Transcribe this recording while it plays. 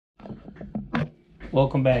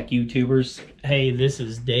Welcome back, YouTubers. Hey, this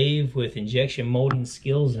is Dave with Injection Molding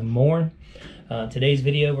Skills and More. Today's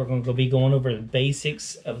video, we're going to be going over the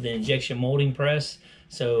basics of the injection molding press.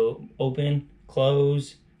 So open,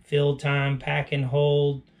 close, fill time, pack and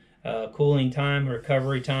hold, cooling time,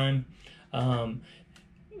 recovery time. A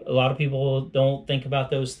lot of people don't think about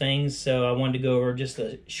those things, so I wanted to go over just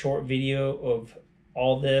a short video of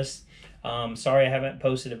all this. Sorry I haven't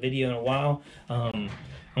posted a video in a while.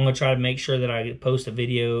 I'm going to try to make sure that I post a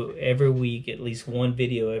video every week, at least one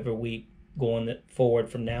video every week going forward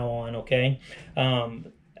from now on, okay?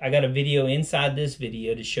 I got a video inside this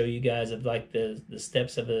video to show you guys of like the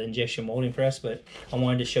steps of the injection molding press, but I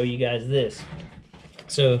wanted to show you guys this.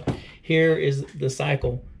 So here is the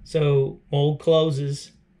cycle. So mold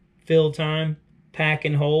closes, fill time, pack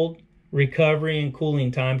and hold, recovery and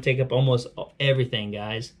cooling time take up almost everything,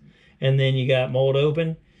 guys. And then you got mold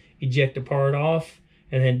open, eject a part off,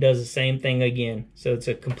 and then does the same thing again. So it's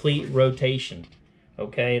a complete rotation.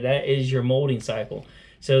 Okay, that is your molding cycle.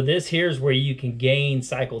 So this here is where you can gain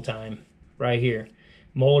cycle time right here.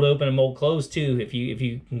 Mold open and mold close too, if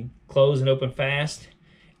you can close and open fast,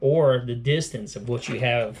 or the distance of what you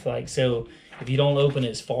have. Like, so if you don't open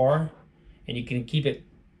as far and you can keep it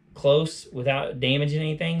close without damaging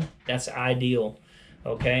anything, that's ideal.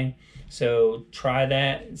 Okay, so try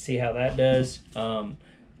that and see how that does.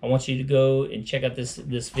 I want you to go and check out this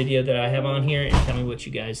video that I have on here and tell me what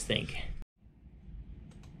you guys think.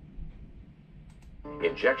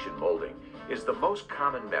 Injection molding is the most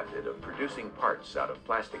common method of producing parts out of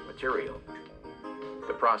plastic material.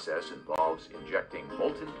 The process involves injecting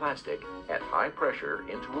molten plastic at high pressure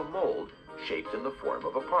into a mold shaped in the form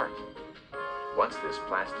of a part. Once this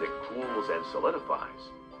plastic cools and solidifies,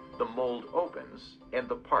 the mold opens and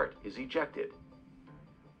the part is ejected.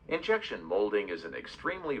 Injection molding is an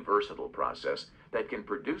extremely versatile process that can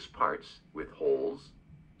produce parts with holes,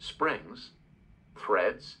 springs,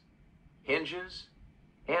 threads, hinges,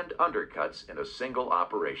 and undercuts in a single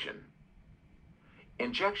operation.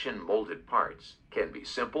 Injection molded parts can be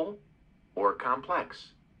simple or complex,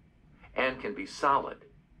 and can be solid,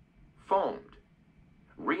 foamed,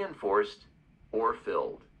 reinforced, or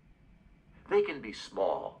filled. They can be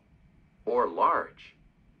small or large,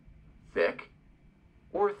 thick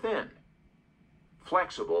or thin,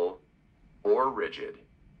 flexible or rigid.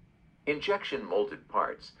 Injection molded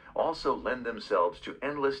parts also lend themselves to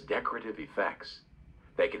endless decorative effects.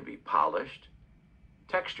 They can be polished,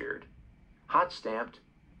 textured, hot stamped,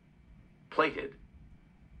 plated,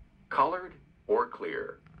 colored, or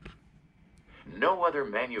clear. No other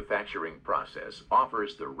manufacturing process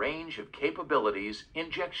offers the range of capabilities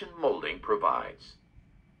injection molding provides.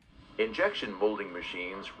 Injection molding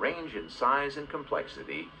machines range in size and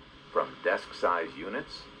complexity from desk-size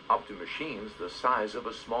units up to machines the size of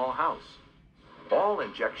a small house. All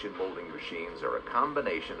injection molding machines are a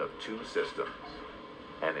combination of two systems,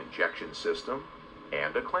 an injection system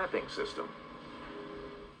and a clamping system.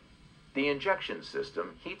 The injection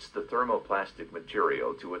system heats the thermoplastic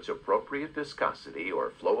material to its appropriate viscosity or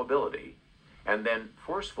flowability and then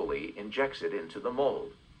forcefully injects it into the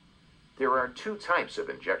mold. There are two types of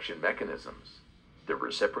injection mechanisms: the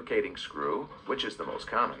reciprocating screw, which is the most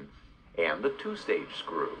common, and the two-stage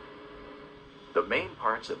screw. The main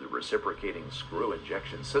parts of the reciprocating screw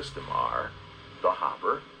injection system are the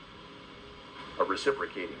hopper, a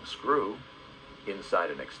reciprocating screw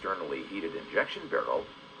inside an externally heated injection barrel,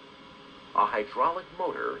 a hydraulic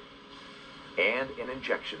motor, and an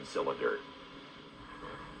injection cylinder.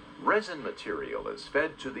 Resin material is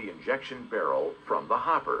fed to the injection barrel from the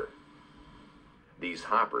hopper. These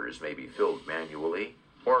hoppers may be filled manually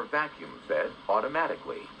or vacuum-fed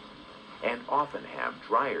automatically, and often have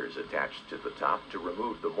dryers attached to the top to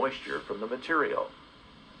remove the moisture from the material.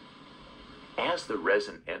 As the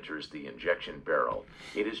resin enters the injection barrel,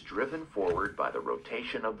 it is driven forward by the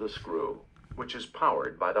rotation of the screw, which is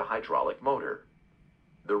powered by the hydraulic motor.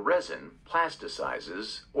 The resin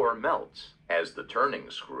plasticizes or melts as the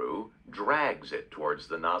turning screw drags it towards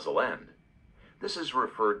the nozzle end. This is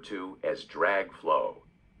referred to as drag flow.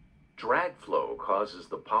 Drag flow causes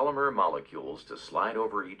the polymer molecules to slide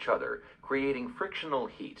over each other, creating frictional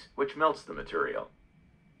heat, which melts the material.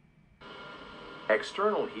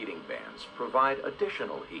 External heating bands provide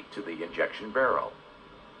additional heat to the injection barrel.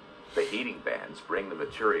 The heating bands bring the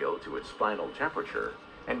material to its final temperature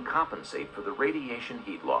and compensate for the radiation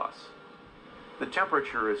heat loss. The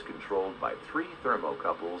temperature is controlled by 3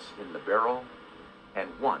 thermocouples in the barrel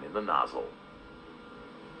and 1 in the nozzle.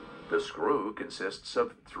 The screw consists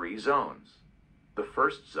of 3 zones. The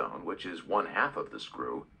first zone, which is 1/2 of the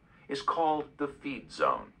screw, is called the feed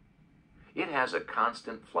zone. It has a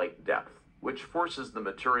constant flight depth which forces the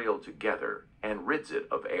material together and rids it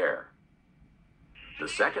of air. The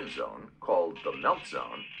second zone, called the melt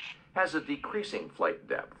zone, has a decreasing flight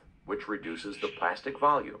depth, which reduces the plastic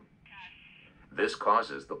volume. This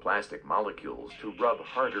causes the plastic molecules to rub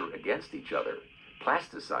harder against each other,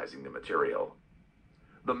 plasticizing the material.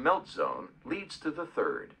 The melt zone leads to the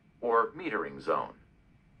third, or metering zone.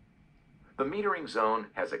 The metering zone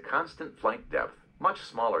has a constant flight depth much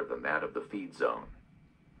smaller than that of the feed zone.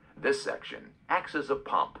 This section acts as a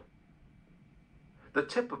pump. The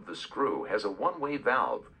tip of the screw has a one-way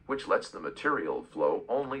valve which lets the material flow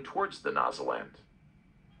only towards the nozzle end.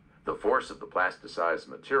 The force of the plasticized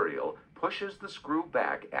material pushes the screw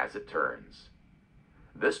back as it turns.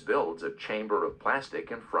 This builds a chamber of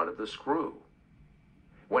plastic in front of the screw.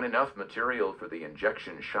 When enough material for the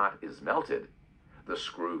injection shot is melted, the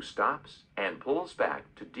screw stops and pulls back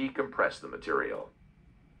to decompress the material.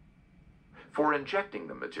 For injecting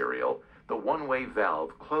the material, the one-way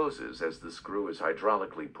valve closes as the screw is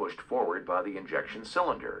hydraulically pushed forward by the injection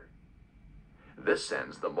cylinder. This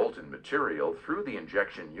sends the molten material through the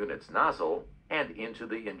injection unit's nozzle and into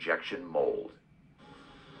the injection mold.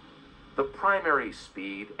 The primary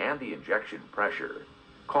speed and the injection pressure,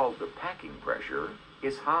 called the packing pressure,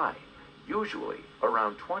 is high, usually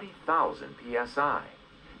around 20,000 psi,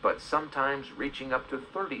 but sometimes reaching up to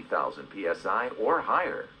 30,000 psi or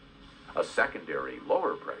higher. A secondary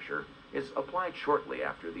lower pressure is applied shortly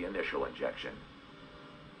after the initial injection.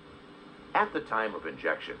 At the time of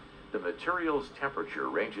injection, the material's temperature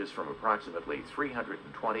ranges from approximately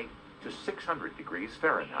 320 to 600 degrees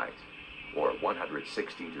Fahrenheit, or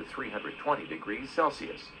 160 to 320 degrees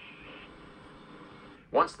Celsius.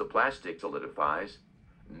 Once the plastic solidifies,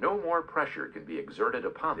 no more pressure can be exerted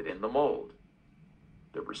upon it in the mold.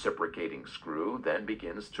 The reciprocating screw then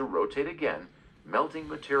begins to rotate again, melting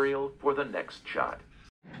material for the next shot.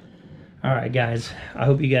 All right, guys, I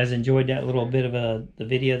hope you guys enjoyed that little bit of the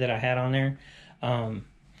video that I had on there.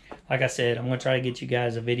 Like I said, I'm going to try to get you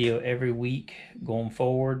guys a video every week going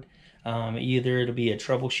forward. Either it'll be a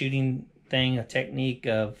troubleshooting thing, a technique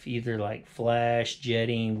of either like flash,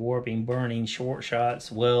 jetting, warping, burning, short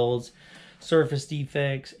shots, welds, surface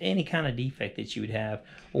defects, any kind of defect that you would have,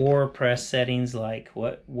 or press settings like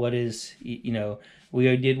what is, you know,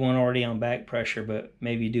 we did one already on back pressure, but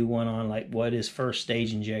maybe do one on like what is first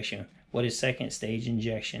stage injection, what is second stage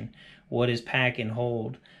injection, what is pack and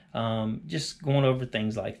hold, just going over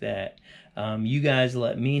things like that. You guys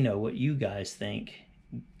let me know what you guys think.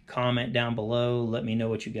 Comment down below, let me know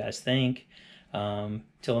what you guys think.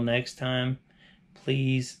 Till next time,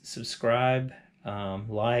 please subscribe,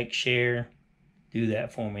 like, share, do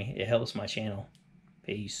that for me. It helps my channel.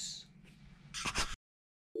 Peace.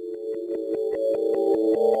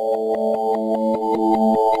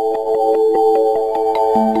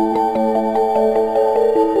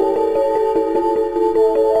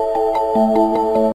 Thank you.